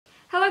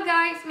Hello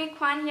guys, me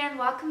Kwan here and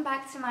welcome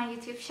back to my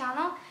YouTube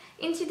channel.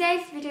 In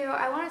today's video,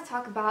 I want to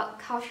talk about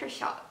culture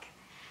shock.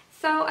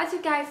 So as you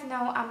guys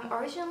know, I'm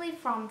originally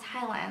from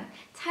Thailand.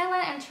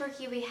 Thailand and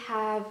Turkey, we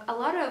have a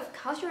lot of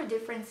cultural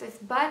differences,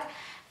 but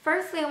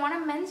firstly, I want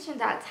to mention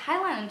that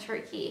Thailand and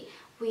Turkey,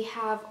 we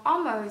have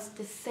almost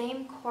the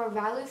same core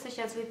values, such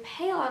as we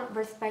pay a lot of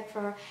respect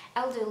for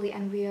elderly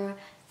and we are a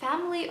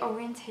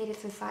family-oriented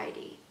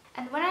society.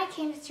 And when I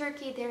came to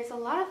Turkey, there's a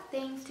lot of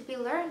things to be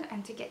learned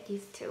and to get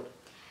used to.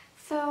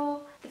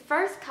 So the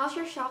first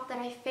culture shock that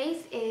I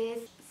face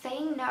is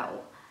saying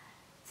no.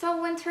 So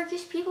when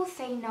Turkish people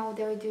say no,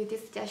 they'll do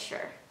this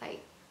gesture,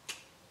 like,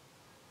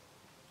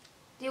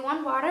 do you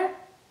want water?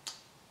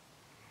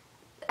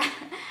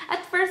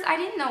 At first I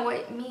didn't know what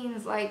it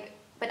means,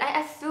 but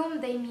I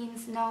assumed they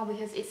means no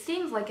because it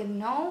seems like a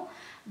no,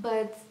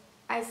 but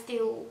I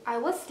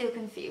was still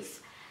confused.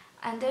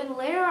 And then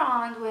later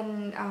on,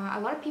 when a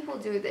lot of people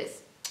do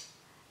this,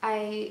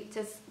 I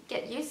just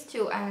get used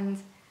to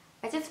and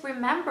I just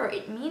remember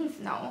it means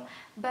no.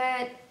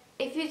 But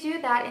if you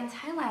do that in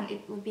Thailand,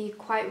 it would be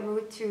quite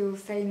rude to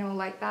say no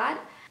like that.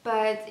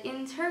 But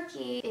in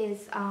Turkey,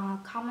 it's a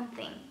common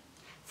thing.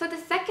 So the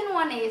second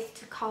one is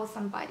to call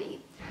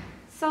somebody.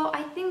 So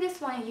I think this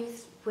one I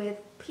use with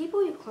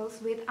people you're close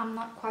with. I'm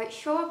not quite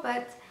sure,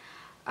 but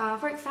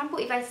for example,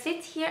 if I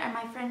sit here and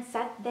my friend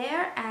sat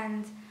there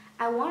and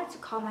I wanted to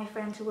call my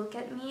friend to look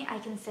at me, I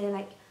can say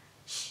like,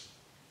 shh,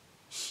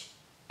 shh,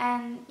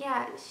 and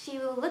yeah, she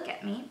will look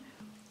at me.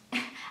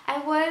 I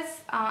was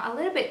a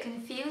little bit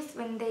confused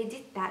when they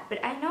did that, but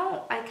I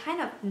kind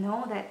of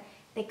know that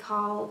they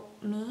call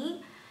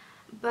me,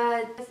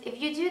 but if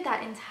you do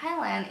that in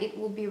Thailand, it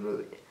will be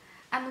rude.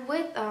 And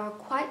with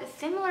quite a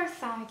similar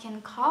sound, you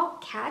can call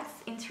cats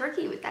in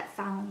Turkey with that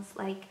sounds,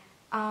 like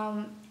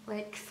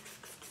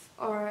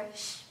or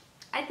shh.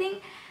 I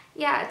think,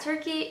 yeah,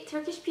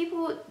 Turkish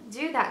people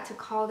do that to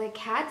call the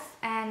cats,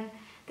 and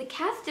the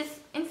cats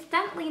just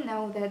instantly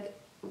know that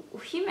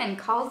human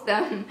calls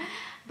them.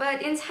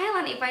 But in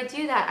Thailand, if I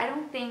do that, I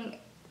don't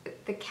think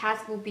the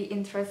cats will be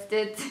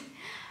interested.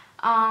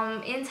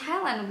 In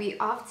Thailand, we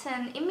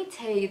often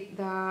imitate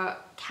the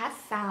cat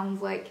sounds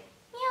like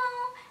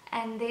meow,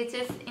 and they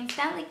just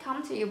instantly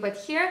come to you. But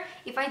here,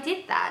 if I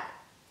did that,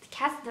 the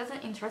cat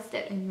doesn't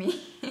interested in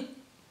me.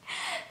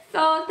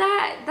 So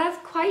that's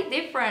quite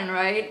different,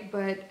 right?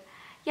 But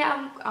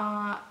yeah,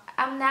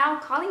 I'm now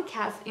calling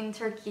cats in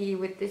Turkey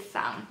with this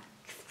sound.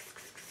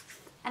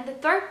 And the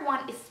third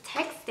one is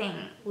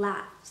texting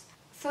laughs.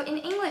 So in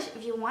English,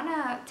 if you want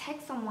to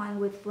text someone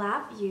with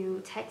laugh,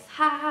 you text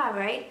haha,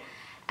 right?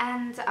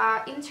 And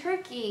in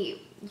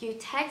Turkey, you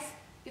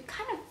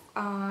kind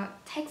of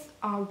text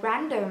a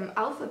random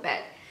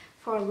alphabet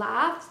for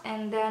laughs.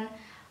 And then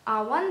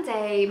one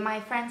day, my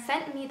friend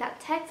sent me that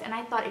text and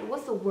I thought it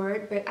was a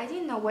word, but I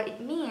didn't know what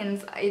it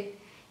means.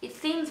 It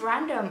seems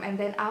random, and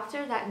then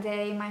after that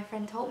day, my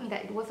friend told me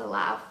that it was a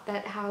laugh.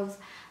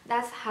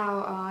 That's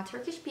how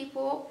Turkish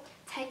people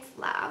text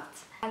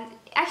laughs. And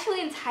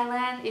actually in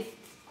Thailand, it's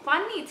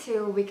funny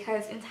too,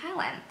 because in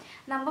Thailand,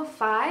 number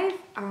 5,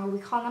 we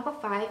call number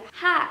 5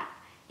 ha.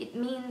 It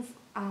means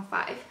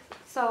 5.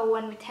 So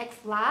when we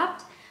text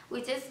laughed,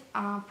 we just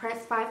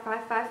press 5.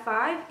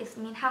 It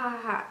means ha ha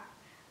ha,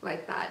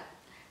 like that.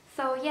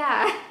 So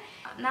yeah,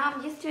 now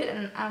I'm used to it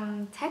and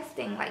I'm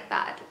texting like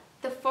that.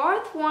 The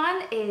fourth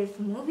one is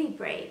movie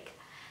break.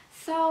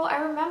 So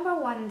I remember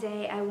one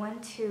day I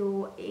went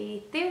to a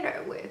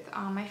theater with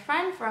my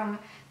friend from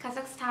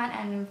Kazakhstan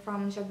and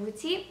from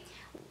Djibouti.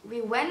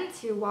 We went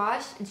to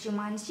watch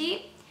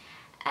Jumanji,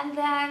 and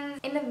then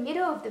in the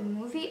middle of the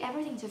movie,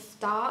 everything just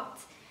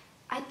stopped.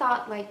 I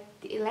thought like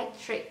the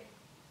electric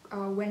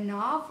went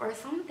off or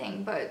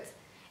something, but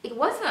it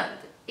wasn't.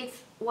 It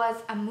was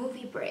a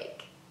movie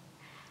break.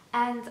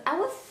 And I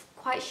was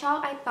quite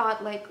shocked. I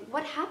thought like,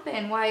 what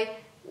happened? Why?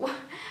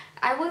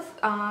 I was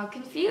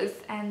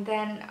confused, and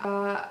then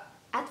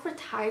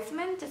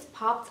advertisement just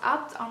popped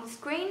up on the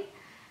screen,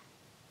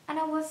 and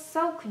I was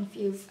so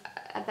confused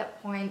at that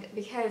point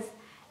because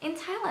in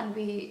Thailand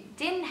we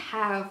didn't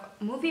have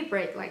movie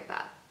break like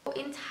that.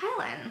 In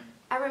Thailand,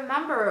 I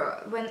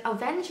remember when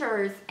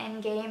Avengers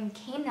Endgame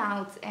came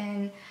out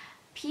and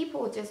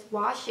people just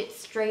watched it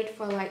straight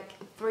for like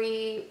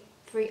three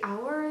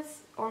hours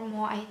or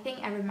more, I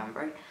think I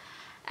remember.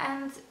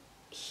 And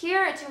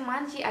here at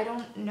Jumanji, I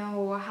don't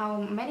know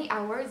how many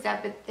hours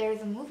that, but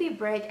there's a movie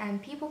break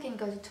and people can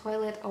go to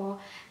toilet or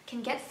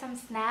can get some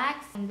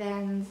snacks, and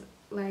then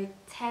like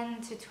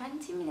 10 to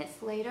 20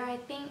 minutes later, I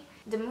think,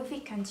 the movie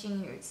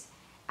continues.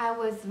 I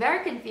was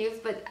very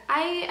confused, but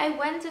I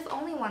went just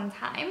only one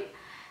time,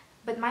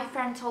 but my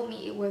friend told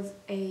me it was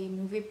a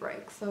movie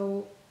break.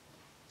 So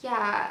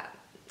yeah,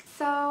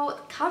 so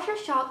culture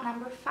shock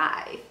number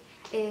 5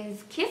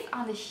 is kiss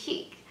on the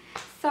cheek.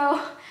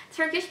 So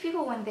Turkish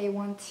people, when they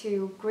want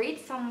to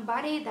greet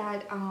somebody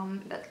that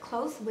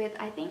close with,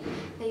 I think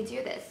they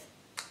do this.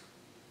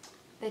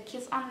 They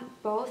kiss on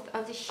both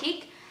of the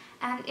cheek.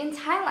 And in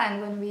Thailand,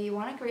 when we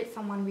want to greet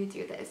someone, we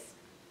do this.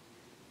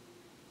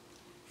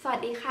 สวัส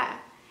ดีค่ะ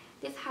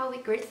This is how we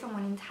greet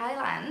someone in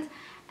Thailand,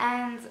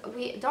 and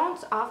we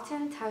don't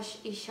often touch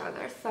each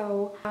other.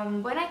 So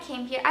when I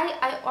came here,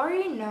 I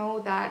already know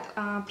that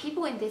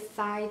people in this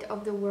side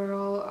of the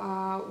world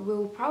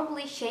will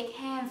probably shake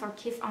hands or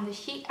kiss on the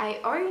cheek. I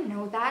already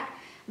know that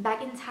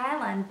back in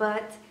Thailand,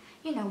 but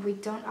you know, we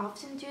don't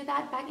often do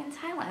that back in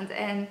Thailand.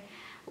 And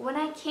when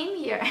I came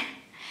here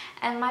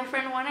and my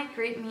friend wanted to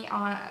greet me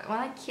on,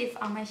 wanted to kiss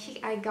on my cheek,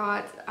 I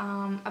got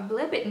a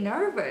little bit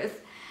nervous.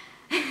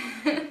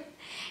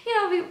 You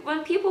know,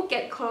 when people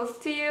get close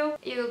to you,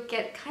 you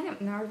get kind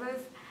of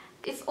nervous.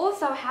 It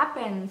also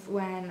happens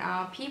when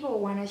people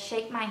want to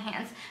shake my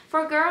hands.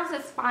 For girls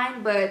it's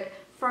fine, but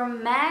for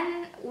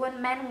men,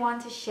 when men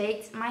want to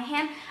shake my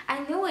hand,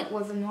 I knew it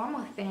was a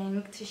normal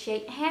thing to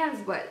shake hands,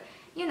 but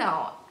you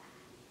know,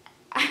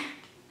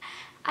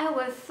 I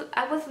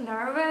was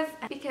nervous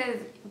because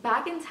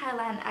back in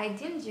Thailand I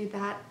didn't do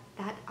that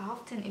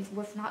often. It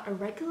was not a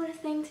regular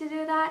thing to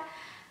do that,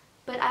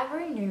 but I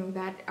already knew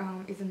that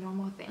is a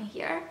normal thing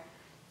here.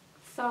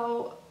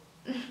 So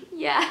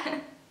yeah,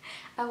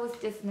 I was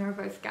just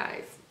nervous,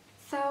 guys.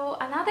 So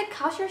another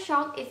culture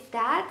shock is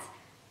that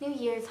New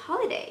Year's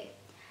holiday.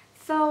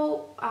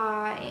 So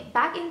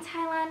back in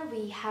Thailand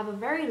we have a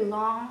very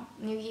long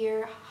New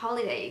Year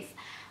holidays.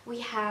 We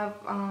have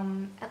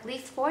at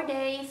least 4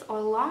 days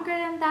or longer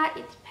than that,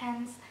 it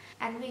depends.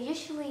 And we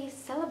usually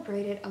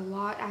celebrate it a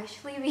lot.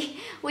 Actually,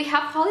 we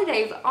have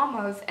holidays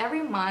almost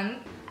every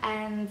month,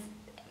 and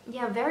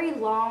yeah, very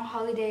long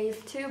holidays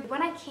too.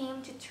 When I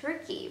came to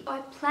Turkey, I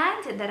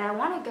planned that I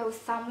want to go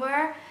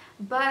somewhere,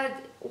 but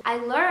I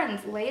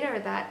learned later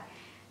that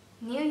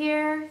New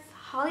Year's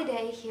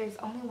holiday here is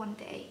only 1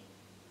 day.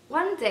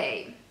 1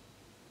 day.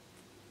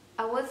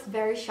 I was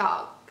very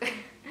shocked.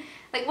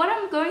 Like, what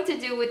I'm going to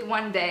do with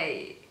 1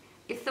 day?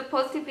 It's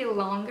supposed to be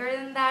longer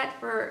than that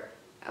for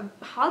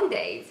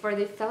holidays, for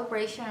this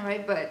celebration,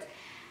 right? But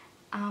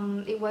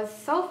it was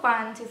so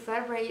fun to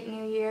celebrate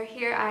New Year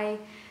here.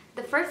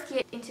 The first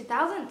year in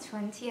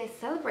 2020, I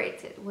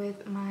celebrated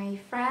with my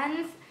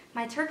friends,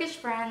 my Turkish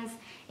friends,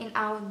 in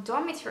our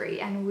dormitory,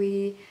 and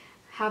we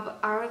have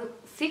our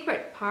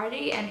secret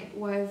party, and it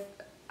was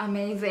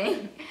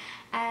amazing.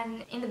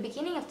 And in the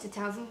beginning of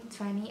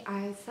 2020,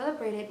 I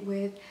celebrated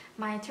with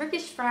my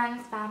Turkish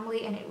friends,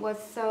 family, and it was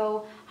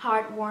so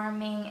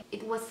heartwarming.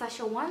 It was such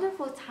a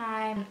wonderful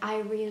time. I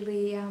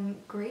really am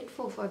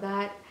grateful for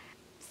that.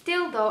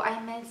 Still though, I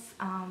miss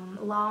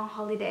long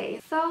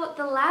holidays. So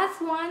the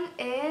last one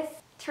is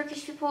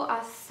Turkish people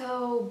are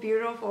so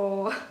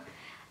beautiful.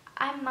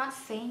 I'm not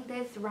saying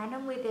this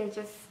randomly, they're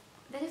just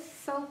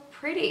so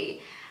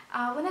pretty.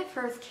 When I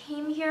first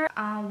came here,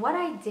 what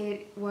I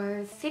did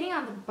was sitting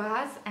on the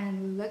bus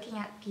and looking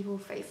at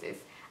people's faces.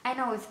 I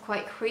know it's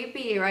quite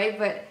creepy, right?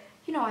 But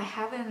you know, I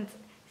haven't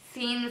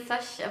seen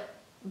such a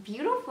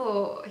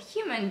beautiful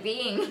human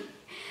being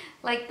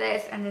like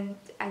this, and then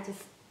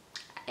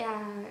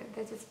yeah,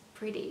 they're just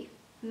pretty.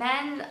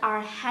 Men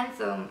are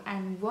handsome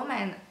and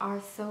women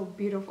are so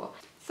beautiful.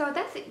 So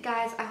that's it,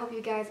 guys. I hope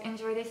you guys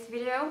enjoyed this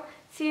video.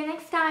 See you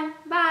next time.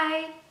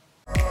 Bye!